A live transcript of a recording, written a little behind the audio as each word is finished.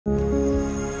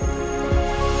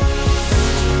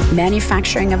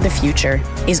Manufacturing of the future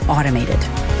is automated,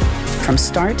 from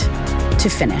start to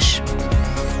finish.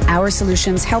 Our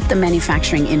solutions help the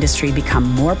manufacturing industry become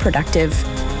more productive,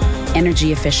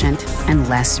 energy efficient, and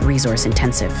less resource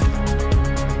intensive.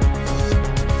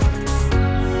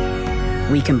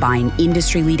 We combine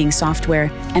industry-leading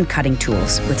software and cutting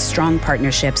tools with strong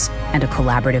partnerships and a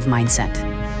collaborative mindset.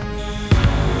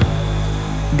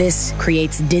 This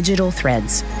creates digital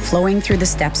threads flowing through the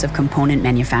steps of component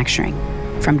manufacturing,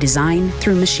 from design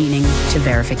through machining to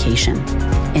verification,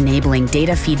 enabling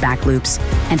data feedback loops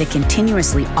and a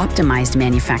continuously optimized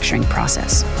manufacturing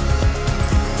process.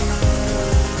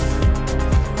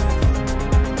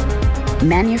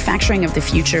 Manufacturing of the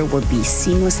future will be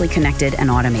seamlessly connected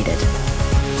and automated,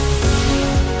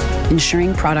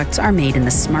 ensuring products are made in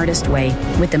the smartest way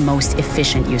with the most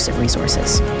efficient use of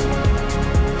resources.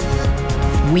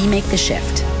 We make the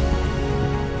shift,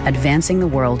 advancing the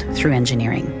world through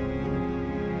engineering.